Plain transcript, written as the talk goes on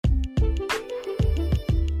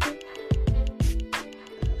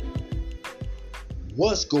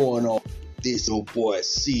What's going on? This old boy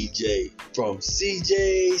CJ from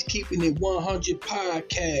CJ's Keeping It 100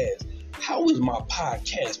 podcast. How is my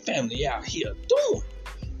podcast family out here doing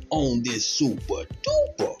on this super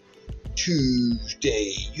duper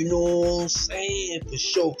Tuesday? You know what I'm saying? For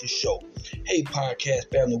sure. Hey podcast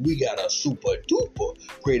family, we got a super duper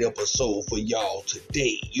great episode for y'all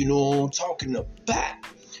today. You know what I'm talking about?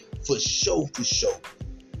 For sure.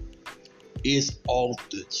 It's off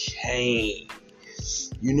the chain.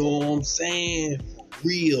 You know what I'm saying? For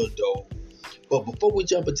real though. But before we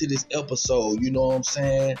jump into this episode, you know what I'm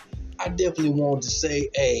saying? I definitely want to say,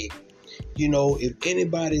 hey, if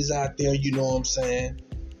anybody's out there, you know what I'm saying,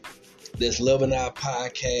 that's loving our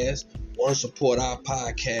podcast, want to support our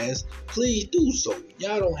podcast, please do so.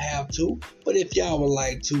 Y'all don't have to, but if y'all would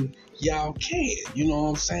like to, y'all can. You know what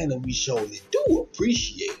I'm saying? And we surely do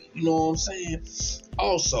appreciate it. You know what I'm saying?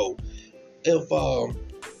 Also, if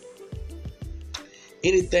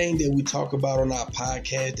anything that we talk about on our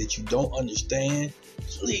podcast that you don't understand,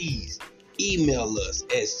 please email us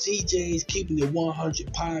at CJ's Keeping It 100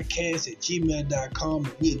 podcast at gmail.com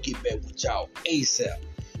and we'll get back with y'all ASAP.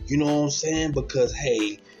 You know what I'm saying? Because,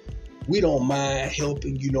 hey, we don't mind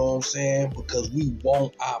helping, you know what I'm saying? Because we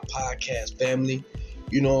want our podcast family,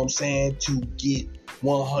 you know what I'm saying, to get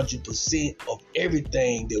 100% of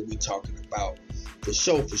everything that we're talking about. For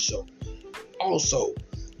sure. Also,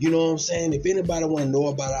 you know what I'm saying? If anybody want to know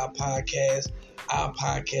about our podcast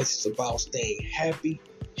is about staying happy,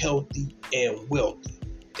 healthy, and wealthy.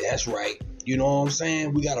 That's right. You know what I'm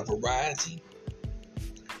saying? We got a variety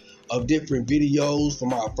of different videos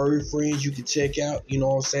from our furry friends you can check out, you know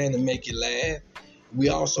what I'm saying, to make you laugh. We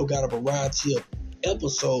also got a variety of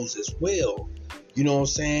episodes as well, you know what I'm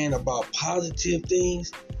saying, about positive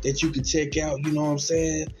things that you can check out, you know what I'm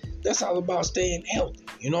saying. That's all about staying healthy,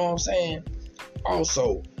 you know what I'm saying.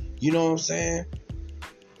 Also, you know what I'm saying,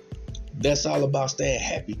 that's all about staying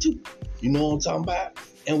happy too, you know what I'm talking about.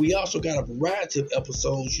 And we also got a variety of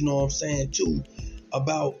episodes, you know what I'm saying, too,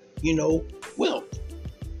 about, wealth.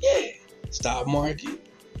 Yeah, stock market,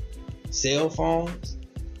 cell phones,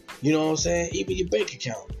 you know what I'm saying, even your bank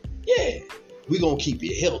account. Yeah, we gonna keep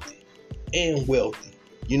you healthy and wealthy,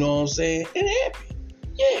 you know what I'm saying, and happy.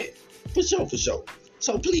 Yeah, for sure.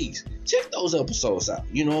 So please, check those episodes out,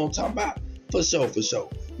 you know what I'm talking about, for sure.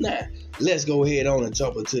 Now, let's go ahead on and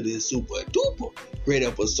jump into this super duper great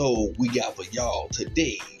episode we got for y'all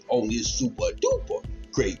today on this super duper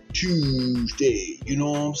great Tuesday, you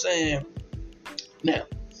know what I'm saying. Now,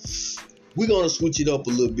 we're going to switch it up a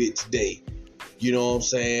little bit today, you know what I'm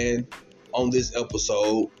saying, on this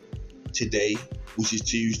episode today, which is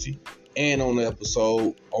Tuesday, and on the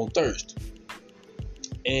episode on Thursday.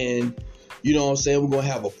 And, you know what I'm saying, we're going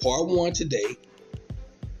to have a part 1 today,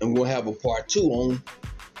 and we're going to have a part 2 on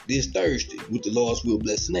this Thursday with the Lord's Will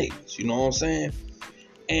Bless the Neighbors, you know what I'm saying.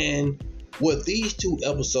 And what these 2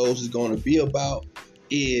 episodes is going to be about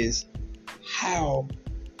is how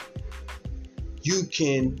you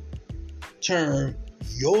can turn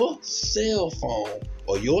your cell phone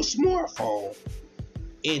or your smartphone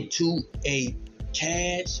into a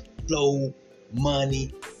cash flow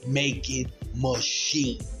money making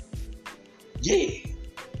machine. Yeah.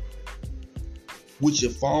 With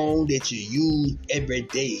your phone that you use every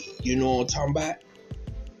day. You know what I'm talking about?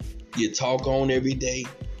 You talk on every day.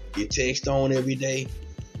 You text on every day.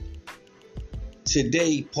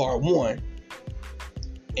 Today, part 1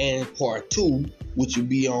 and part 2, which will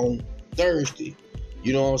be on Thursday.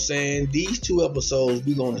 You know what I'm saying? These 2 episodes,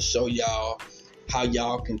 we're going to show y'all how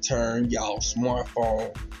y'all can turn y'all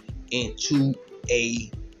smartphone into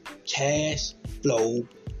a cash flow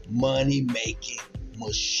money making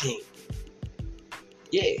machine.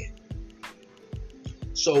 Yeah.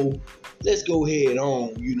 So let's go ahead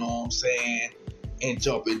on, you know what I'm saying, and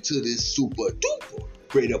jump into this super duper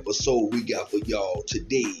great episode we got for y'all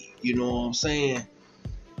today. You know what I'm saying?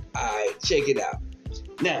 Alright, check it out.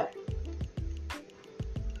 Now,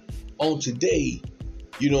 on today,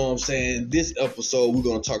 you know what I'm saying, this episode we're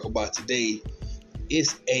going to talk about today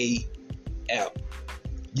is a app.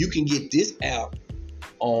 You can get this app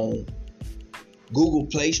on Google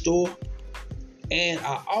Play Store, and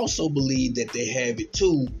I also believe that they have it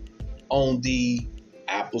too on the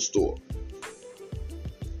Apple Store.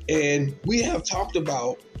 And we have talked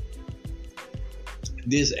about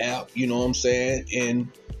this app, you know what I'm saying,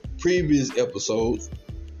 in previous episodes,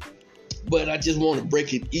 but I just want to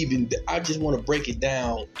break it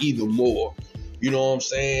down even more, you know what I'm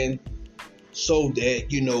saying, so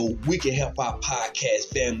that, we can help our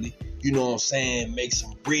podcast family, you know what I'm saying, make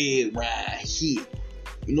some bread right here.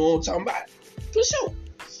 You know what I'm talking about? For sure.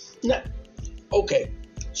 Now, okay,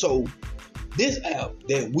 so This app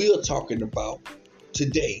that we're talking about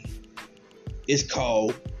today is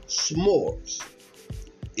called S'mores.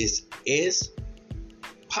 It's S'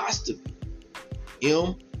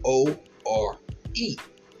 MORE.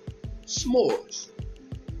 S'mores.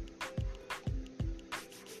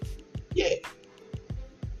 Yeah.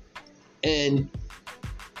 And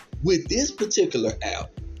with this particular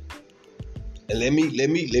app, and let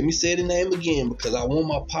me say the name again, because I want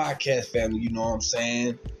my podcast family, you know what I'm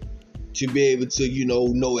saying, to be able to,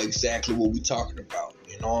 know exactly what we're talking about.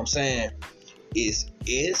 You know what I'm saying? It's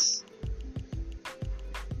S,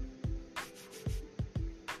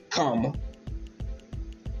 comma,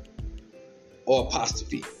 or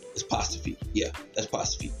apostrophe. It's apostrophe. Yeah, that's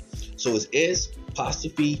apostrophe. So it's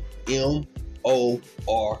S'MORE.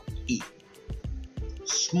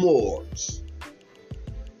 S'mores.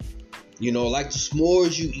 Like the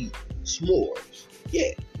s'mores you eat. S'mores.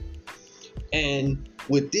 Yeah. And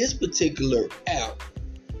with this particular app,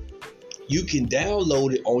 you can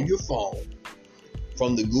download it on your phone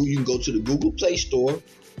from the Google. You can go to the Google Play Store.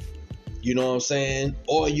 You know what I'm saying?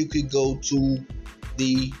 Or you could go to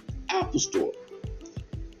the Apple Store.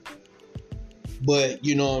 But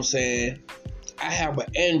you know what I'm saying? I have an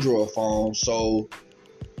Android phone, so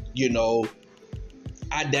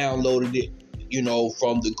I downloaded it,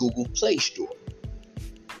 from the Google Play Store.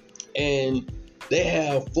 And they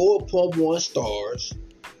have 4.1 stars.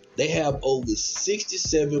 They have over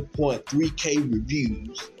 67.3K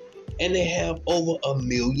reviews. And they have over 1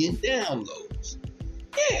 million downloads.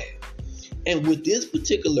 Yeah. And with this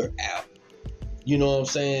particular app, you know what I'm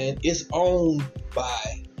saying, it's owned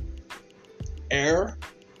by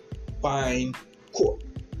Airfine Corp.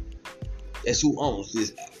 That's who owns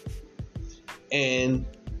this app. And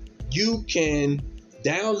you can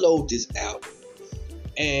download this app,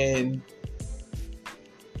 and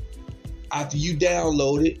after you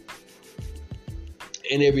download it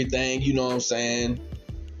and everything, you know what I'm saying,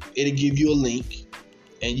 it'll give you a link,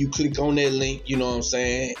 and you click on that link, you know what I'm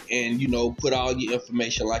saying, and put all your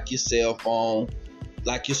information, like your cell phone,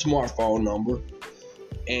 like your smartphone number,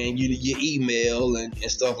 and your email and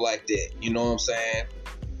stuff like that. You know what I'm saying?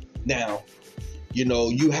 Now,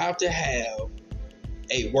 you have to have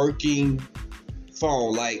a working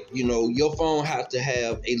phone. Like, your phone has to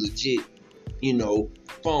have a legit,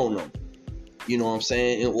 phone number. You know what I'm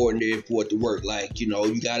saying? In order for it to work. Like, you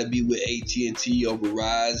got to be with AT&T or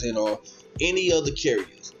Verizon or any other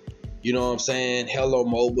carriers. You know what I'm saying? Hello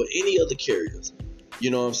Mobile, any other carriers.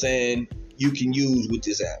 You know what I'm saying? You can use with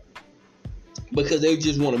this app. Because they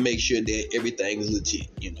just want to make sure that everything is legit,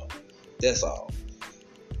 That's all.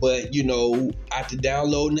 But, after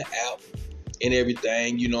downloading the app and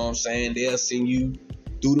everything, you know what I'm saying, they'll send you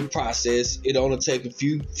through the process. It only take a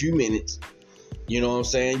few minutes. You know what I'm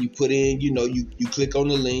saying? You put in, you click on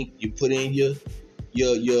the link, you put in your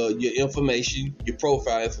information, your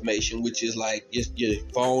profile information, which is like your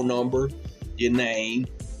phone number, your name,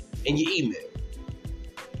 and your email.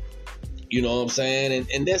 You know what I'm saying?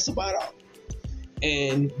 And that's about all.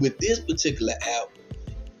 And with this particular app,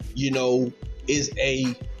 is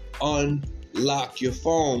a unlock your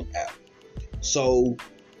phone app. So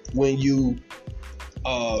when you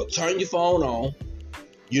turn your phone on,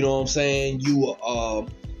 you know what I'm saying,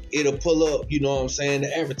 it'll pull up, you know what I'm saying,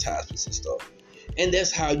 the advertisements and stuff. And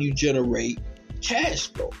that's how you generate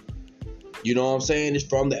cash flow. You know what I'm saying? It's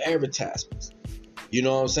from the advertisements. You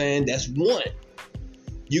know what I'm saying? That's one.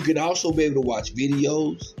 You can also be able to watch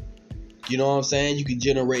videos. You know what I'm saying? You can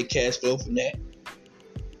generate cash flow from that.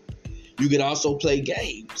 You can also play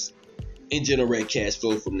games and generate cash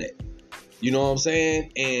flow from that. You know what I'm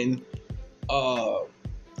saying? And your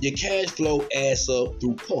cash flow adds up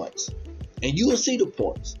through points. And you will see the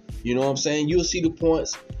points. You know what I'm saying? You'll see the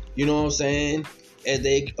points, you know what I'm saying, as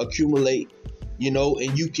they accumulate,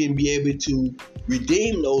 and you can be able to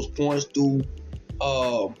redeem those points through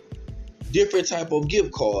different type of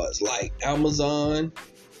gift cards, like Amazon.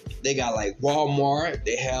 They got like Walmart.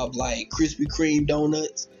 They have like Krispy Kreme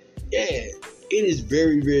donuts. Yeah, it is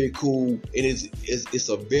very, very cool. And it's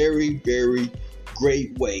a very, very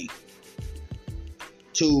great way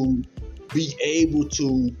to be able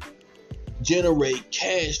to generate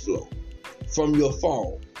cash flow from your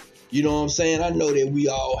phone. You know what I'm saying? I know that we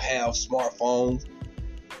all have smartphones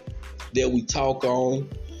that we talk on,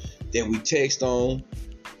 that we text on.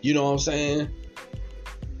 You know what I'm saying?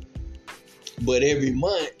 But every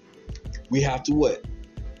month, we have to what?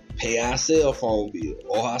 Pay our cell phone bill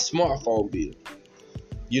or our smartphone bill.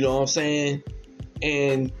 You know what I'm saying?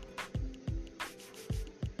 And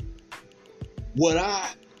what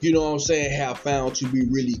I, you know what I'm saying, have found to be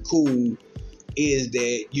really cool is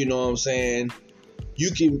that, you know what I'm saying,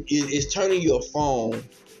 it's turning your phone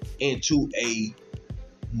into a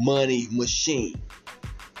money machine.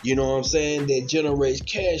 You know what I'm saying? That generates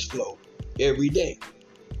cash flow every day.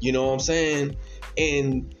 You know what I'm saying?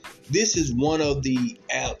 And this is one of the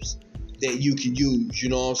apps that you can use. You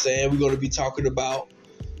know what I'm saying? We're going to be talking about,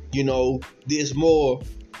 this more.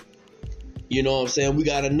 You know what I'm saying? We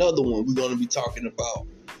got another one we're going to be talking about.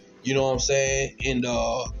 You know what I'm saying? In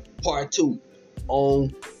part 2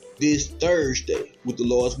 on this Thursday with the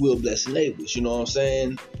Lord's Will Bless Labels. You know what I'm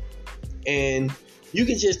saying? And you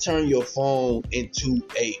can just turn your phone into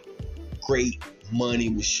a great money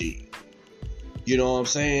machine. You know what I'm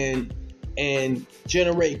saying? And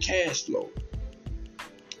generate cash flow.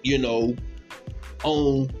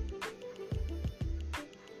 On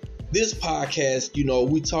this podcast,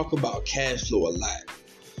 we talk about cash flow a lot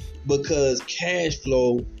because cash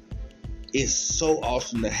flow is so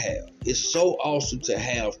awesome to have. It's so awesome to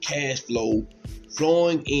have cash flow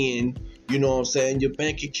flowing in, your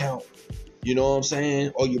bank account,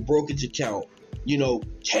 or your brokerage account.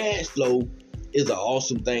 Cash flow is an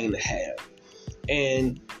awesome thing to have.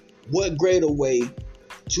 And what greater way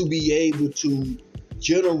to be able to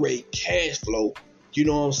generate cash flow,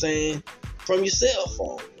 from your cell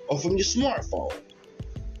phone or from your smartphone.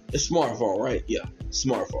 It's smartphone, right? Yeah,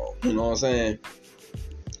 smartphone. You know what I'm saying?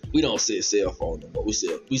 We don't say cell phone no more. We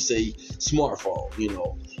say smartphone,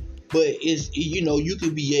 But it's, you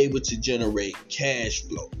can be able to generate cash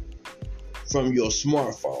flow from your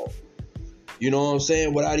smartphone. You know what I'm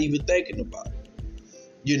saying? Without even thinking about it.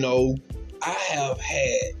 I have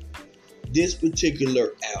had this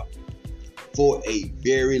particular app for a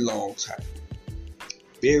very long time.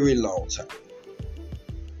 Very long time.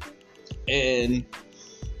 And,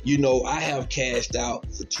 I have cashed out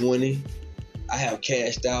for 20. I have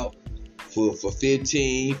cashed out for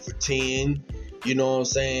 15, for 10. You know what I'm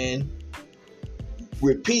saying?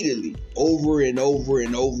 Repeatedly, over and over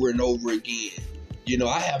and over and over again.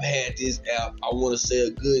 I have had this app, I want to say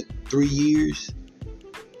a good 3 years.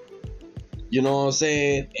 You know what I'm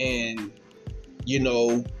saying? And,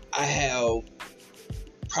 I have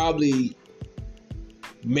probably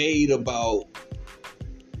made about,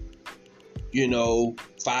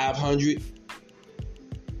 500.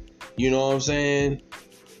 You know what I'm saying?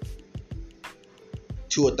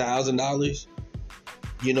 To $1,000.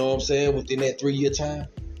 You know what I'm saying? Within that 3-year time.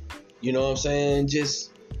 You know what I'm saying?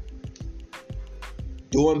 Just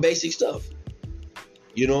doing basic stuff.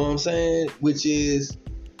 You know what I'm saying? Which is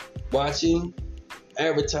watching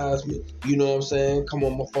advertisements. You know what I'm saying? Come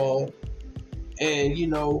on my phone. And,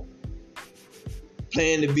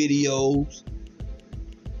 playing the videos.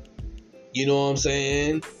 You know what I'm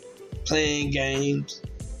saying? Playing games.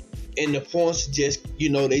 And the points just,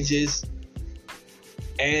 they just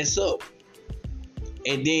adds up.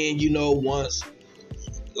 And then, once,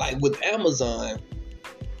 like with Amazon,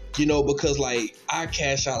 because like I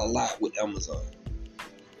cash out a lot with Amazon.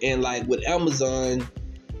 And like with Amazon,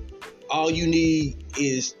 all you need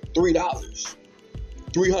is $3.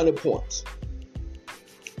 300 points.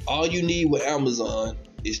 All you need with Amazon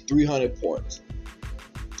is 300 points.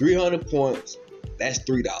 300 points, that's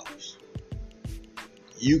 $3.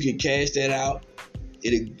 You can cash that out.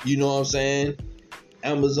 You know what I'm saying?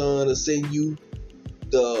 Amazon will send you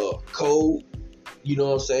the code, you know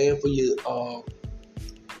what I'm saying, for your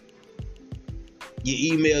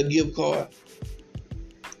email gift card.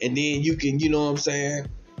 And then you can, you know what I'm saying,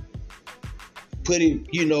 put it,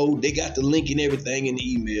 they got the link and everything in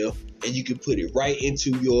the email, and you can put it right into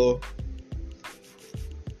your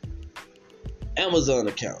Amazon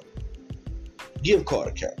account, gift card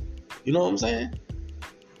account. You know what I'm saying?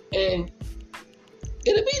 And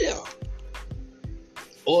it'll be there.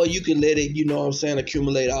 Or you can let it,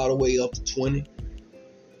 accumulate all the way up to 20.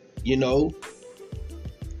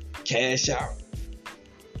 Cash out.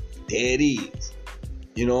 There it is.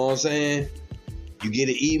 You know what I'm saying? You get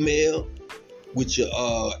an email with your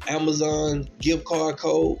Amazon gift card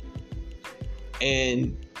code,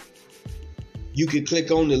 and you can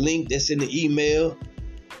click on the link that's in the email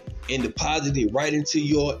and deposit it right into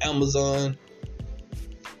your Amazon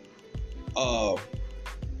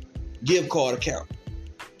gift card account.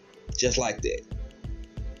 Just like that.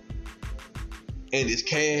 And it's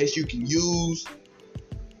cash you can use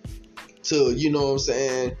to, you know what I'm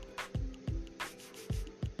saying,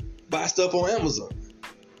 buy stuff on Amazon.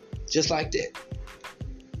 Just like that.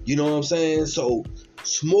 You know what I'm saying? So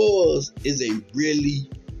S'mores is a really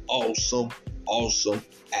awesome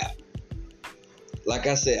app. Like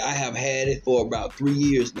I said, I have had it for about 3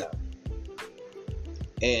 years now.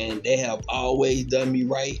 And they have always done me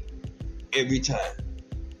right every time.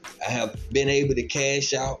 I have been able to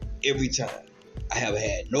cash out every time. I have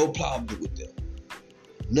had no problems with them.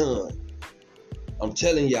 None. I'm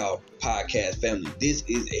telling y'all, podcast family, this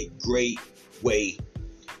is a great way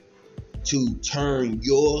to turn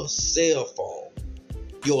your cell phone,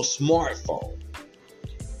 your smartphone,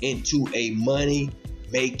 into a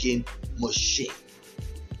money-making machine.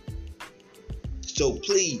 So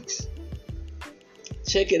please,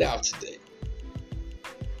 check it out today.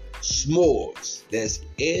 S'mores, that's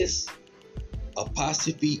S''MORE.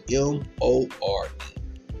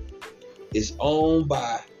 It's owned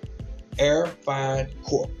by Airfine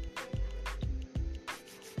Corp.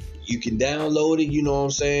 You can download it, you know what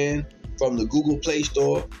I'm saying, from the Google Play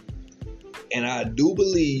Store. And I do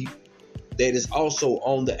believe that it's also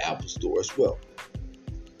on the Apple Store as well.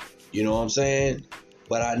 You know what I'm saying?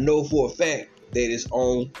 But I know for a fact that it's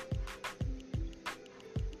on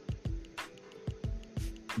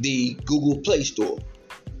the Google Play Store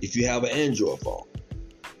if you have an Android phone.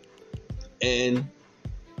 And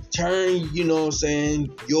turn, you know what I'm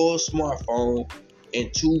saying, your smartphone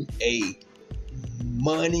into a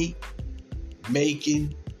money-making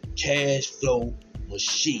cash flow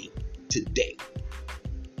machine today.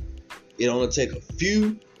 It only take a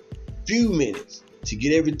few minutes to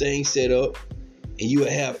get everything set up, and you will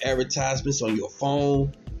have advertisements on your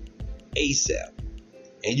phone ASAP.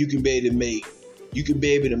 And you can be able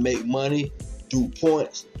to make money through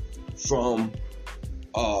points from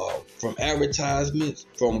advertisements,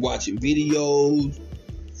 from watching videos,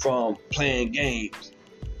 from playing games.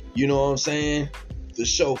 You know what I'm saying? For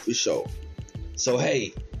sure. So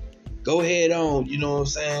hey, go ahead on, you know what I'm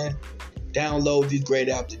saying? Download this great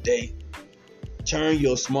app today. Turn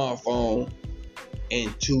your smartphone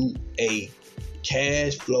into a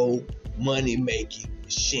cash flow money making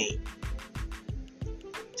machine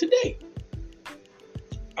today.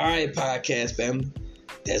 All right, podcast family,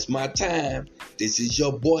 that's my time. This is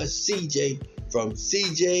your boy CJ from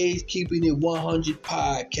CJ's Keeping It 100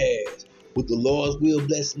 podcast. With the Lord's will,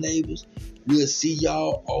 bless neighbors. We'll see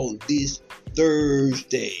y'all on this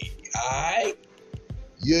Thursday. All right?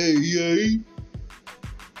 Yay.